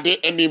Awurade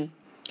anim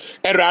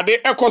Awurade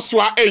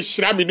ekosoa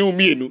ehira me ne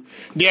umienu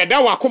de eda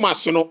wakoma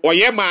so no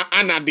oyema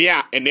anade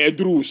a ena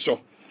aduru so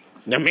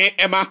nyame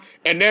ema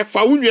ene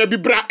fa wunua bi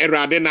bra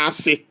Awurade na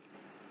ase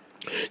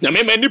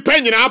nyame ma nipa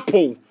nyina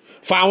apo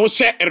fa ho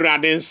hye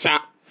Awurade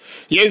nsa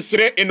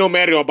yensire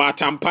enomere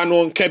obatampa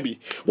no nkabi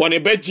wone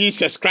be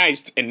Jesus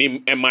Christ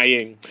enim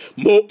emayen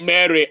mo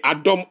Mary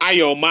adom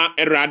ayoma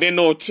Awurade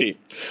no ti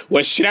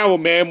wahira wo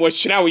mem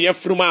wahira wo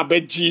yefruma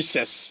be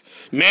Jesus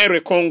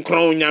Mary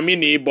konkron nyame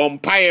ne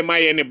bompae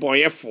maye ne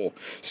bonyefo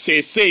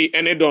sesei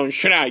ene don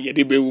hwira ye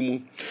de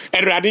bewumu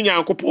Awurade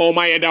Nyankopɔn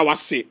ma ye da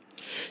wase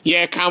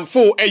ye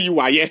kanfo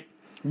ayiwaye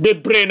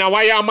bebre na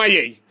waye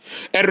amaye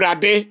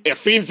Awurade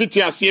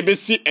efimfiti ase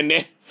besi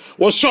ene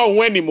wo so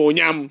wani mo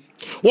nyam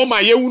wo ma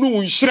ye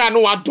wunu nhira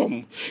no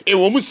wadom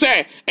ewo mu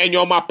se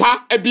enyoma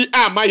pa abi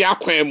ama ya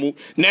kwan mu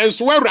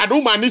nanso Awurade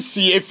wo ma ne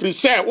si efri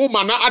se wo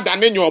ma na ada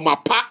ne nyoma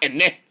pa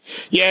ene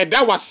ye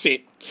da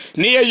wase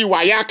ne ye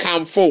yiwaya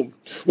kanfo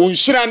wo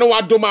nhira no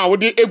wadom a wo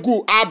de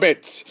egu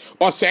Albert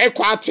ose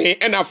kwate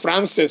ena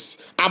Francis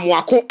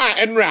amwako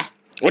a enra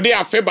wo de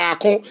afe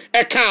baako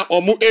eka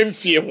omu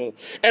emfie ho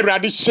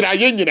Awurade hyira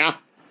ye nyina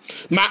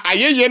ma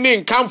ayeye ne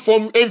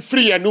nkanfom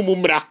emfiri ya no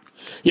mumra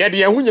ye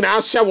de hu nyina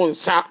ahye wo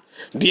nsa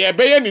de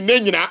ebeye ne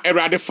nyina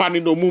Awurade fa ne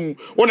no mum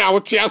wona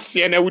wote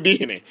ase na wudi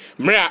hene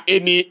mra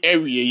eni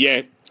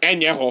awieye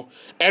enye ho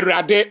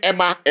Awurade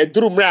ema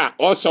eduru mra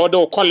o se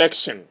wo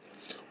collection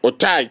o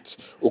tight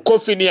o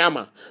kofini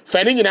ama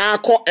fa ne nyina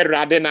akọ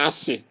Awurade na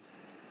ase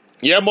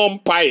yemom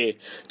pae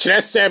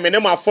kire se me ne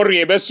mafori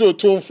ebeso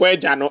otumfo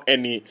agya no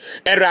ani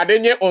Awurade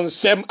nye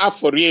onsem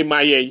afori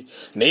maye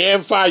na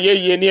yemfa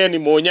ye ne ani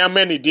monya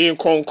mani din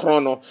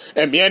konkron no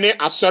emie ne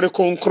asori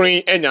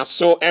konkron enya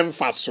so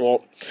emfa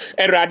so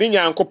Awurade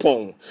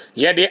Nyankopɔn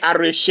ye de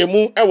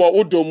arehemu ewo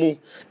odomu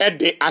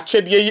de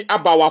akyede yi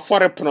aba wa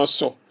forepono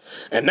so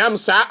enam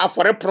sa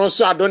aforepono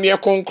so adone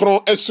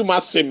konkron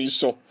asuma semi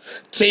so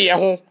te ye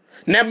ho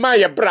na ma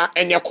ye bra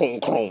enye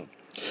konkron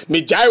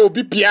me jai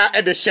obi bia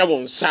e de hye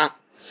won sa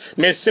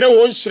mesre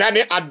won hyira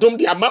ne adom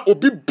de ama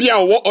obi bia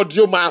wo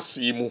audio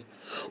maasi mu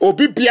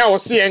obi bia wo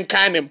se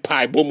enkan ne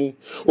mpai bomu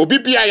obi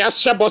bia ya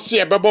hye bose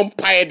e bebo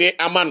mpai de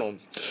ama no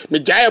me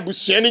jai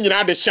abusua ne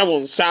nyina de hye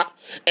won sa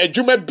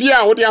adwuma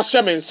bia wo de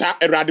ahye me nsa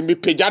Awurade me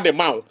pagya de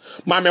mawo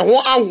ma me ho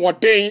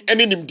ahoden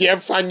ene nimde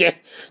mfanye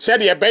se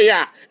de ebe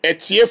ya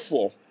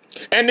etiefo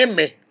ene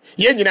me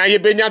ye nyina ye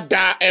benya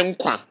da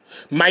enkwa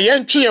ma ye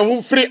ntwe ye ho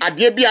mfiri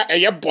ade bia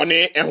eye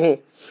bone eho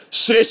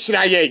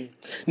shira yen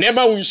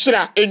nema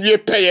unshira enwie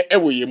peye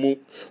ewoye mu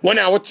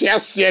wona wote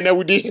ase na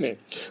wudi hene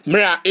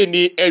mra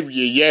eni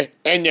awieye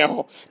enye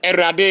ho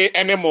Awurade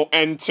enemo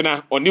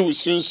entena oni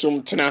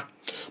usunsum tena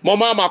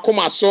moma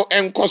makoma so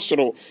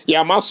enkosoro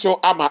ya maso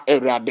ama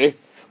Awurade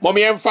mom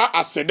yemfa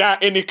aseda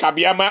eni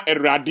kabiama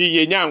Awurade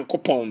ye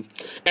Nyankopɔn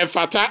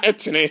efata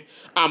etene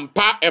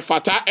ampa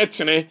efata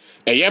etene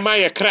eyema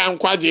ye kra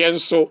nkwaje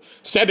enso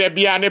sede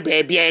bia ne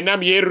baabia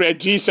enam ye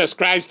Jesus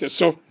Christ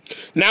so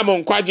na mo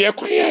nkwaje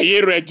kwan ya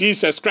ye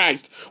Jesus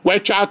Christ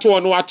watwa ato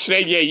no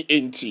akire ye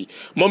enti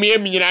mom ye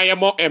minyina ye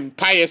mo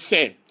empire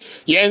se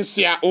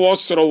yensia wo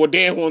soro wo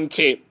den ho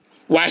nte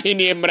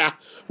wahini mra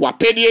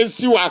wapedi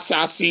ensi wa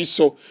asase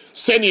so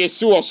sene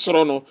esi wo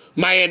soro no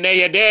ma ye na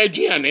ye da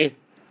aduane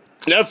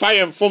na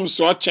fire mfom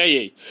so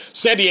cheye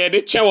said ye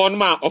de che won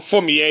ma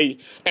ofom ye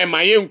e ma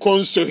ye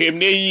nkonso hem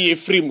na yi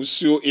efri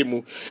musuo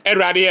emu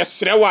Awurade ye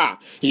srewa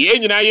ye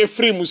nyina ye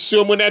efri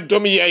musuo mu na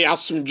dom ye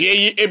asomdwe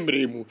yi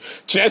emremu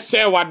kire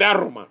se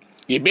wadaroma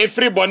ye be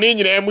free boni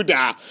nyina mu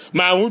da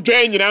ma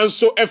hudwa nyina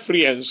nso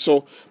afri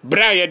enso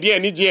bra ye de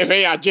ani je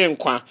hwe ya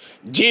genkwa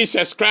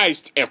Jesus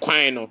Christ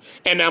ekwan no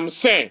enam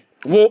se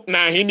wo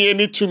na hini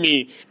ni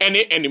tumi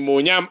ene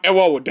animonyam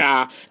ewo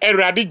woda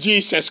Awurade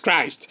Jesus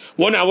Christ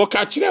wona wo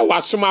ka kire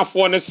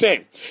wasomafo ne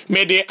se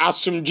me de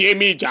asomdwe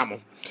mi jamo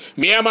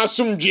Miama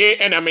sumdwe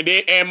ena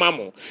mede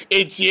emamo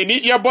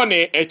etieni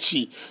yebone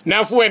echi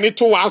na fo eni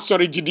to wa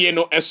asore gidie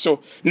no eso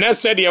na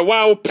sede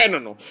wa wo peno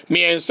no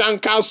me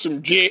ensanka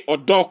sumdwe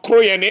odo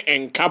kroye ne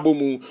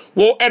enkabomu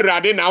wo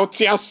erade na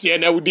wote ase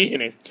na wudi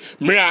hene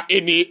mra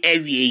eni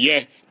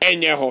awieye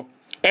enye ho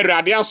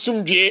erade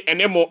asumdwe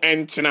enemo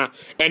entena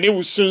ene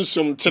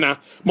wusunsum tena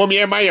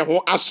momiema ye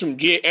ho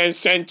asumdwe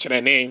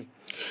ensenkyerene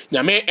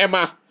nyame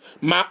ema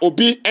ma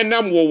obi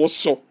enam wo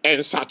so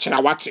ensachera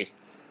wate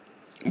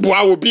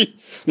boa obi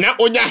na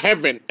onya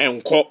heaven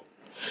enko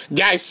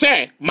jai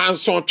se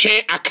manson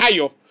twen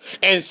akayo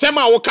ensem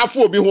a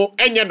wokafo obi ho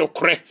enye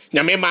nokre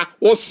nyamema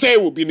wo se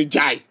obi ni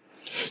jai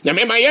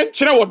nyamema ye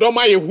nkyere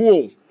wodoma ye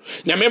hu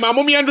nyamema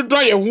momye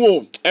ndodo ye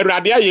hu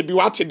erade aye bi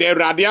wate de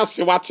erade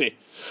ase wate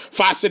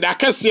fasida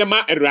kase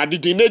ma erade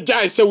di ne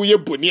jai se wo ye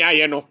boni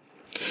aye no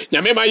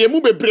nyamema ye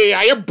mu bebre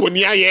aye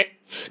boni aye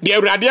de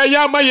erade aye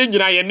ama ye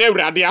nyina ye na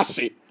erade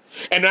ase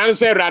enran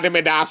se erade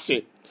meda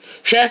ase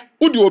hwe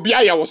udi obi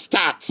aya wo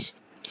start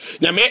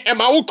nyame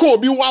ema wo ko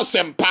obi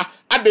wasempa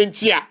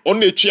adentia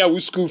ono etua wo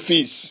school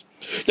fees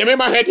nyame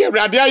ma hede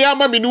awrade aya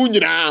ma me no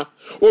nyina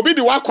obi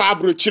di wakọ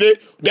abrochire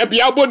da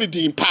bia oboni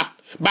dimpa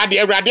ba de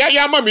awrade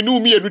aya ma me no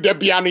mienu da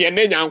bia no ye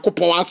na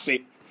nyankopon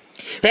ase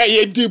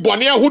ye di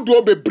bone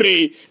ahodo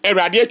bebre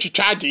awrade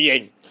atwitwa ade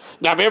yen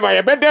nyame ma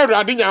ye bede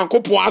awrade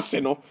nyankopon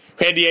ase no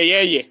hede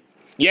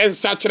ye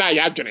nsa kira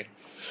ya adwene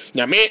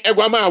nyame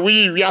egwama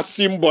awi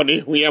wiase mbone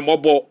huye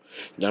mobo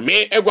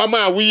nyame egwama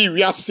awi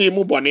wiase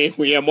mu bone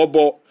huye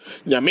mobo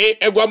nyame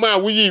egwama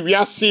awi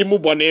wiase mu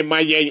bone ma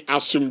yen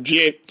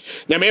asumdue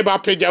nyame ba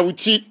peja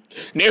wuti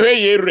ne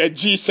hwe re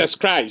Jesus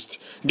Christ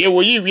de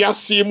wo yi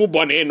wiase mu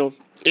bone no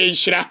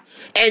enhira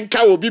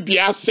enka obi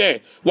bia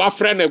se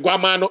wafre ne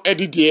gwama no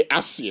edidie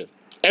ase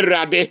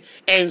erade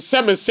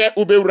ensem se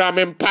ubewura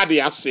me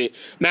mpade ase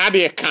na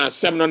ade ka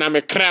asem no na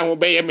me kra ho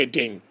be ye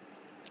meden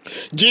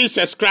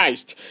Jesus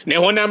Christ ne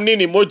honam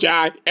ni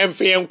moja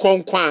emfe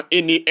nkonkwa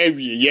eni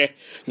awieye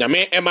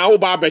nyame ema wo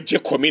ba beje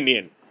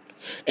communion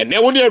ene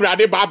wo ni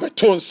awrade ba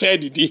beton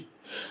sadidi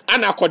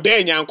ana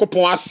koda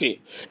nyankopon ase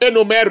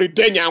eno meri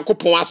de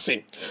nyankopon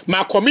ase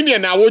ma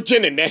communion na wo je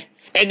ne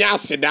enya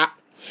aseda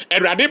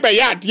awrade be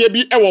ya ade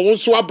bi ewo wo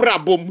nso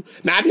abrabom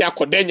na ade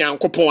akoda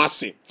nyankopon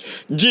ase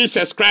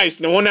Jesus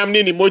Christ ne honam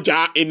ni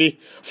moja eni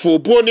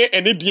fobo ne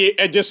enidie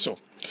ejeso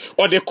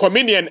o de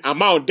communion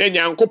amount de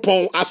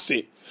nyankopon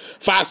ase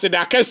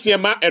fasida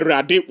kasiema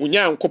erade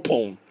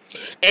unyankopon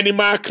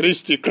enima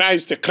Christ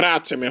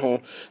krate me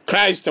ho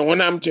Christ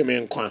honam jeme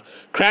nkwa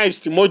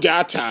Christ moja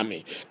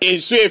atame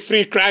enso e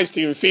free Christ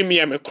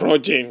infamia me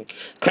krojen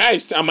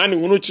Christ amani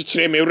hunu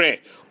chichire me re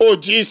oh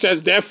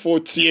Jesus therefore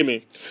tie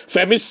me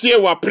famisie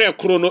wa pre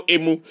kro no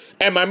emu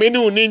ema me ni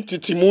uni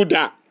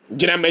ntitimuda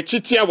gina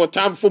mechitia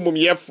wotamfo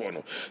mumyefo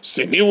no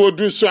se ni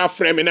wodu so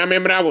afre me na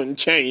memra wo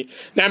nchen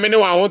na me ne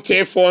wa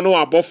hotefo no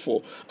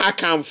abofo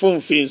akamfo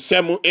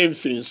mfinsam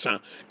emfinsa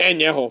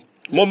enye ho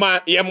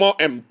moma yemo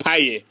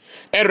empaye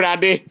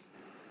erade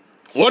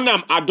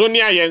wonam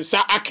adonia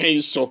yensa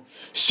akan so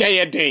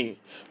hyeye den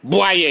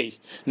boaye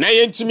na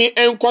yentimi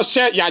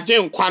enkose yaje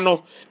nkwa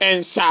no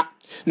ensa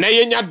na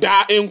yenya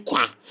da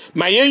enkwa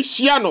ma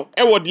yenhia no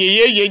ewode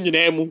yeye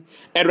nyina mu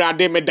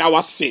erade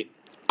medawase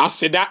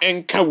aseda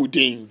enka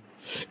wudin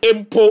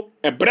empo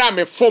ebra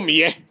me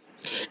fomye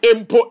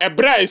empo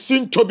ebra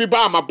esintobi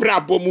ba ma bra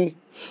bomu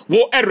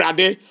wo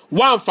erade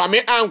wanfa me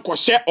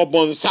ankɔhyɛ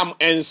obonsam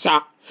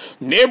ensa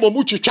na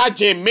emomu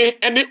twitwaje me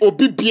ene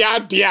obi bia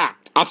de a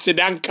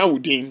aseda nka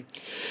wudin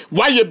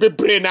waye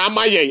bebre na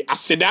amaye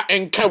aseda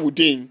enka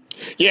wudin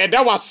ye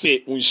da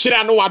wase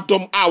unhyira no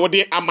wadom a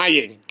wode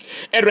amaye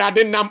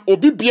erade nam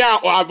obi bia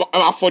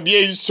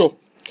afɔde nso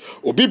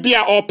obi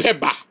bia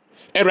opeba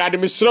erade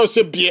misro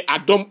se bie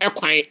adom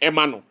ekwan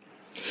ema no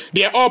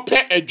de ope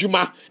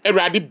adwuma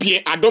erade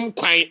bie adom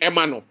kwan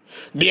ema no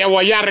de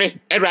woyare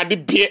erade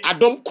bie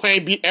adom kwan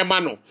bi ema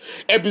no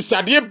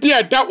ebisade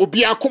bia da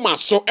obi akoma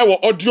so ewo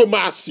audio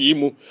maasi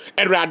mu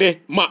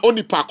erade ma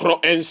onipa kro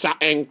ensa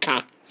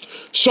enka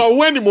so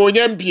weni mo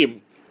nyam biem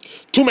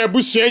tuma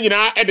busua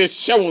nyina ede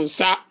hye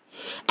wonsa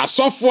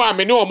asofo a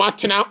me ne o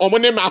matena o mo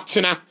ne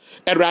matena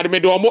erade me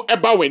de o mo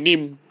eba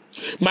wanim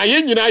ma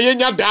yenyina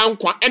yenya da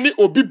nkwa ene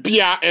obi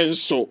bia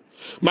enso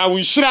ma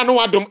wunhyira no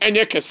wadom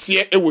enye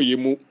kese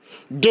ewoyemu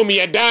dom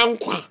ye da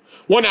nkwa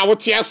wona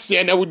wote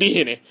ase na wudi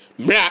hene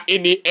mra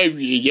eni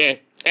awieye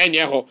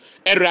enye ho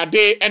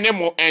erade ene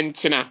mo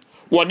entena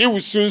woni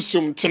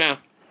wusunsum tena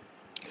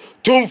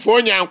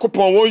tumfo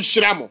nyankopon won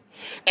hyira mo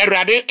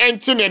erade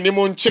entena ni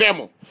mo nkyere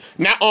mo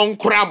na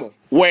onkra mo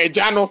wo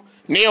agya no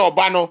ne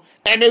oba no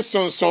ene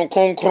sonson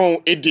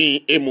konkron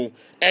edin emu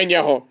enye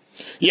ho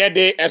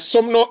yede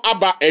esom no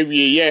aba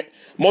awieye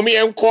momi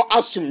enko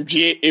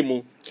asumdwie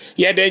emu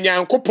yede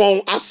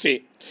nyankopon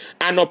ase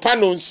anopa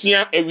no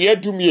nsia awia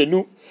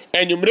dumienu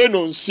enwumre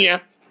no nsia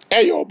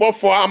eyo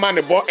obofo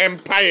amanebo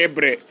empire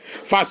bre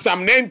fa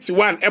Psalm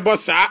 91 ebo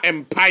sa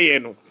empire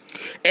no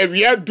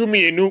awia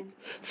dumienu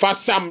fa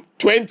Psalm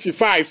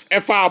 25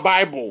 efa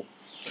Bible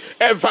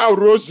efa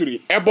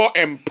rosary ebo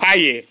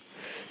empire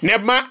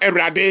Nema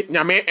Erade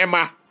nyame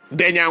ema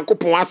de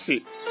Nyankopon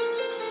ase.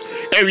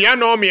 Ewia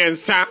no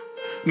miensa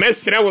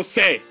mesre wo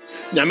se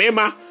nyame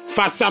ma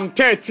fa Psalm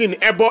 13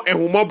 ebo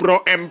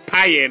ehumobro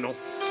empire no.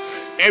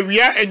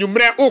 Ewia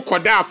enyumre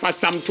ukoda fa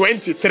Psalm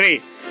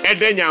 23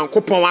 ede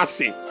Nyankopon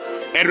ase.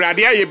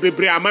 Erade aye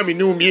bebre ama me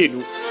nu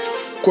mienu.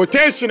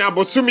 Quotation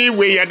abosumi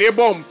we yade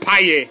bo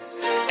empire.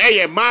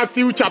 Eye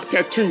Matthew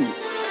chapter 2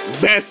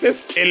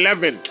 verses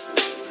 11.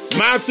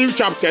 Matthew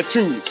chapter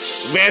 2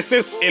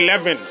 verses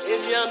 11.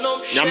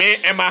 Nyame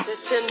ema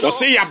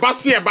wose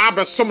yabase eba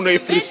besom no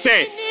efiri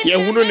se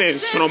yehunu ne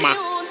nsroma.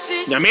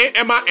 Nyame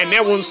ema ene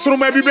wo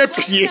nsroma bi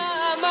bepie.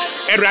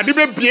 Erade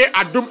bebie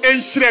adom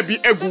enhyira bi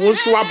egu wo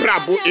nso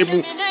abrabo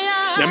emu.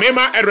 Nyame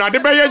ema erade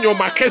beye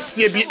nyoma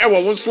kese bi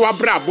ewo wo nso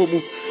abrabo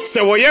mu. Se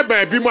woye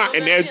ba bi mu a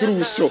ene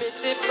aduru so.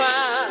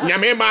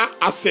 Nyame ema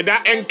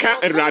aseda enka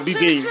erade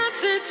den.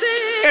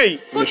 Hey,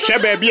 me hwe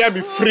ba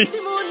mi free.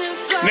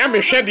 Na me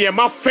hwe de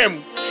ma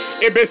fam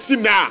ebesi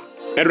na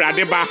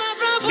erade ba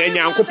de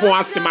Nyankopon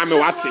asema me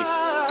wate.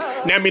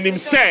 Na minim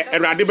se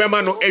erade ba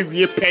ma no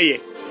awie peye.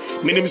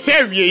 Minim se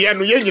awie ye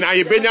no ye nyina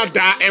ye benya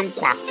da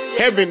enkwa.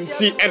 Heaven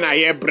ti ena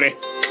ye bre.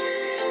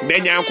 De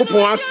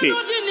Nyankopon ase.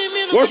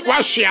 Wo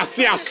hwe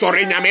ase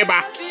asore nyame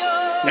ba.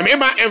 Nyame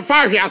ma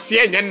emfa hwe ase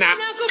enye na.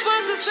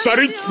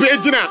 Sori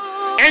bejina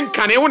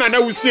enka ne wona na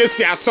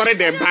wusiesie asore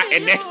de ba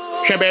ene.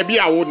 Hwe ba bi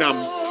a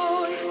wonam.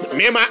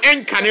 Mema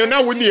enkane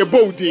na woni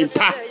ebodi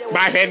mpa ba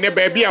he ne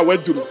ba bi a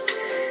waduru.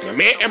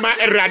 Me ema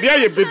erade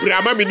aye bebre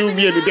ama me nu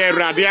mienu de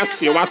erade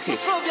ase wate.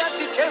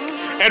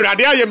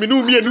 Erade aye me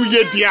nu mienu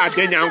ye dia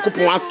de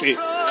Nyankopon ase.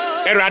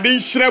 Erade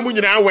nhira mu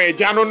nyina wa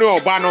agya no ne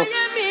oba no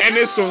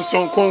ene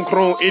sonson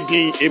konkron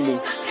edin emu.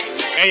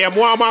 Eye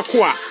mo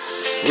amako a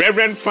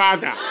Reverend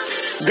Father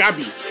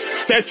Gabi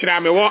sechira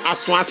me wo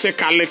Asoase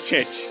Catholic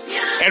Church.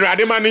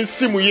 Erade ma no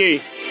nsimu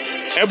ye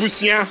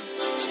abusua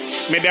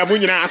me da mu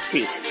nyina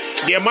ase.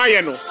 De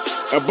maye no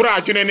ebura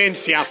adwene ne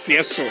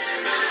ntiase so.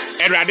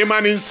 Erade ma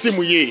no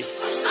nsimu ye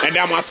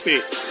edam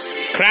ase.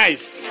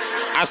 Christ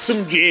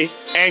asumdwe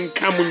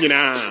enka mu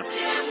nyina.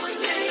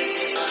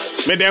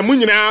 Me da mu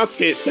nyina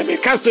ase se me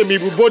kase me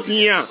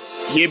bubodin a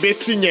ye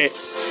besinye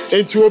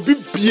enti obi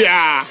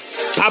bia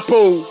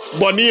papo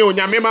boni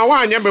onyame ma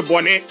wa anya be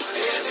bone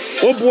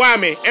obua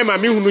me ema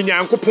me hunu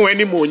Nyankopon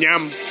ani mo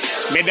onyam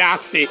me da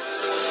ase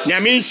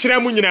nyame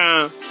nhira mu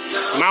nyina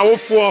ma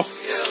wofo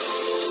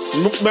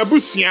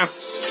mabusia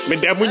me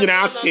da mu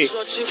nyina ase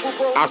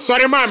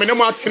asore ma me ne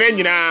mo atena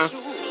nyina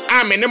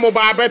a me ne mo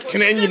ba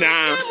betena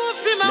nyina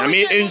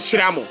nyame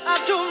enhyira mo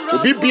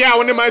obi bia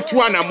wo ne ma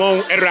tu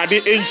anamon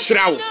erade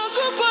enhyira wo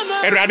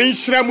erade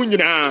enhyira mu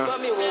nyina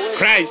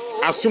Christ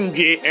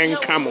asumdwe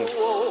enka mo.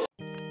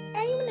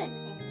 Amen.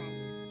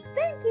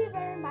 Thank you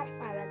very much,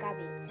 Father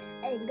Gabi,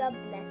 and God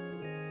bless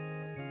you.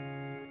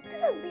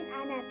 This has been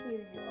an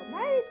episode of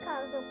Mary's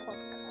Council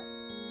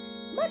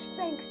Podcast. Much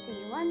thanks to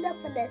you,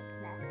 wonderful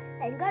listener,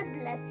 and God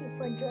bless you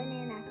for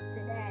joining us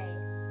today.